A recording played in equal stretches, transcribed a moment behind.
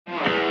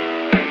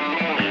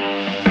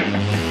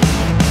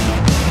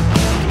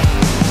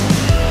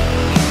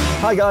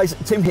Hi guys,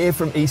 Tim here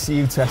from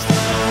ECU Testing.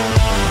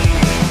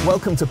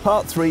 Welcome to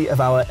part 3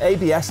 of our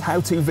ABS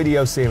how-to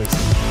video series.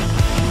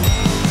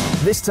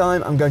 This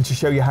time I'm going to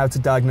show you how to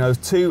diagnose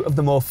 2 of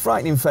the more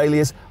frightening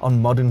failures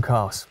on modern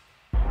cars.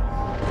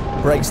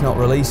 Brakes not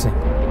releasing,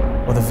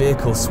 or the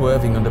vehicle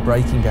swerving under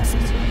braking effort.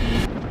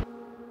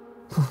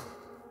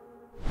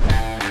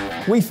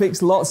 We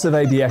fix lots of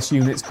ABS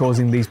units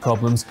causing these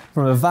problems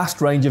from a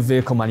vast range of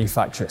vehicle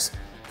manufacturers,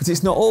 but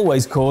it's not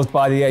always caused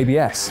by the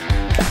ABS.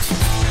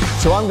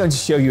 So I'm going to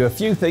show you a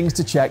few things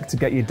to check to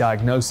get your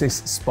diagnosis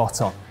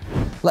spot on.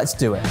 Let's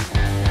do it.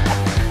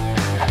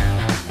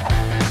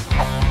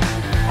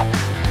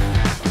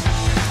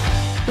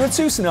 There are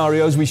 2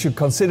 scenarios we should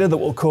consider that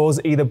will cause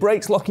either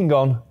brakes locking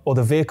on or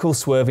the vehicle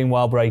swerving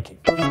while braking.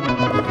 1.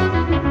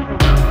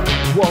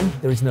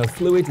 There is no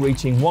fluid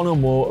reaching one or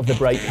more of the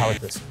brake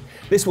calipers.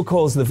 This will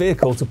cause the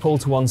vehicle to pull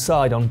to one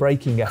side on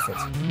braking effort.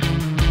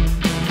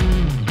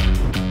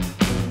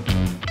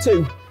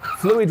 2.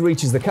 Fluid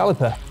reaches the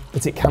caliper,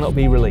 but it cannot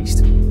be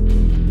released.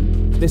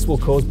 This will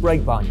cause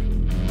brake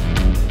binding.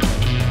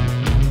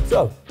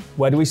 So,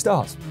 where do we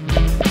start?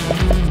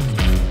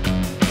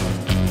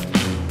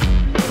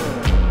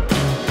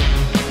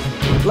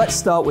 Let's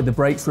start with the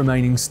brakes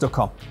remaining stuck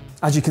on.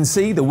 As you can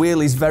see, the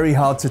wheel is very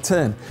hard to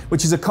turn,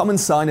 which is a common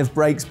sign of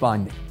brakes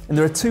binding, and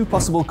there are 2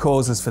 possible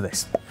causes for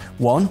this.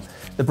 1.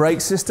 The brake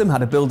system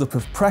had a build-up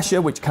of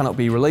pressure which cannot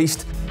be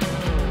released,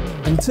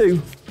 and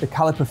 2. The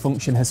caliper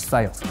function has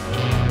failed.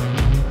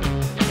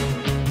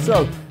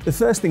 So, the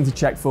first thing to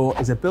check for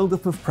is a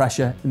build-up of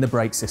pressure in the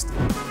brake system.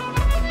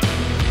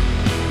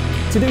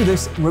 To do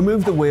this,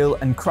 remove the wheel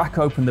and crack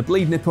open the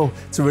bleed nipple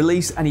to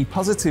release any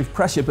positive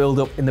pressure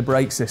build-up in the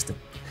brake system.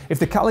 If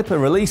the caliper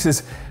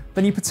releases,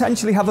 then you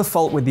potentially have a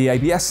fault with the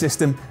ABS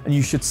system and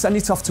you should send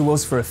it off to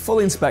us for a full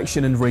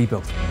inspection and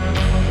rebuild.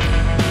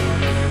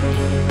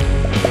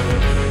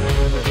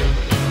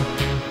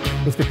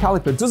 If the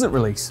caliper doesn't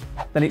release,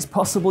 then it's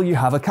possible you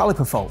have a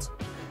caliper fault.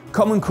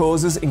 Common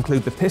causes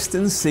include the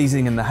pistons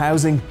seizing in the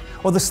housing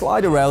or the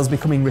slider rails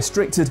becoming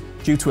restricted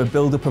due to a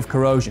build-up of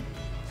corrosion.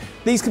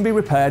 These can be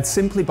repaired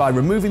simply by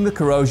removing the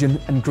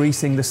corrosion and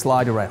greasing the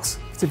slider rails.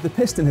 But if the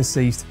piston has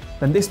seized,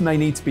 then this may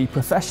need to be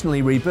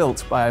professionally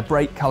rebuilt by a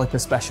brake caliper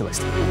specialist.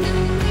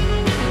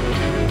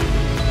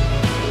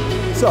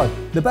 So,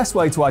 the best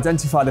way to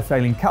identify the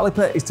failing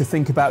caliper is to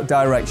think about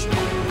direction.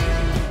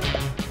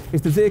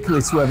 If the vehicle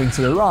is swerving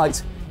to the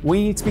right,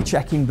 we need to be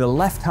checking the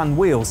left-hand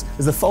wheels,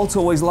 as the fault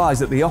always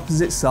lies at the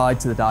opposite side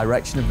to the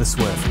direction of the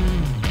swerve.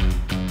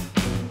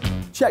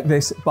 Check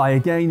this by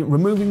again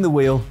removing the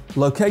wheel,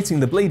 locating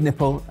the bleed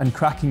nipple and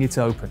cracking it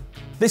open.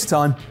 This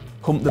time,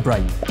 pump the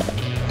brake.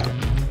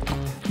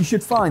 You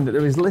should find that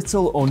there is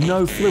little or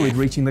no fluid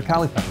reaching the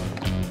caliper.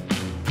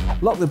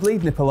 Lock the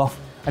bleed nipple off,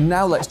 and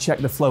now let's check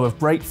the flow of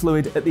brake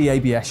fluid at the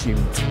ABS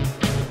unit.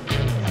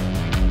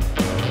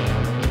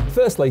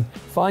 Firstly,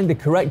 find the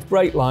correct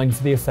brake line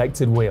for the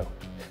affected wheel.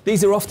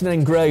 These are often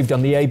engraved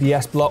on the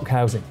ABS block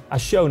housing,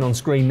 as shown on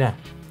screen now.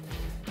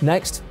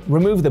 Next,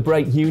 remove the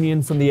brake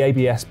union from the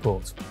ABS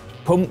port.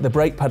 Pump the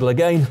brake pedal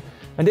again,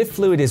 and if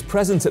fluid is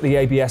present at the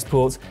ABS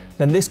port,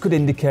 then this could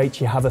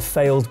indicate you have a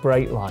failed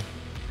brake line.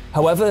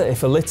 However,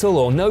 if a little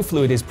or no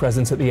fluid is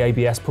present at the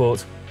ABS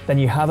port, then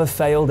you have a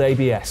failed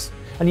ABS,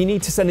 and you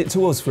need to send it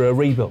to us for a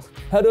rebuild.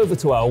 Head over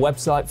to our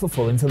website for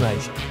full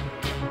information.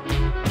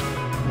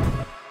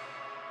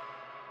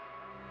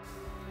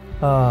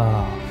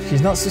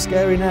 She's not so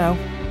scary now.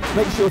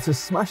 Make sure to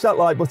smash that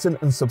like button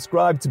and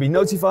subscribe to be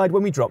notified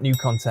when we drop new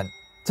content.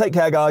 Take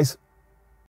care, guys.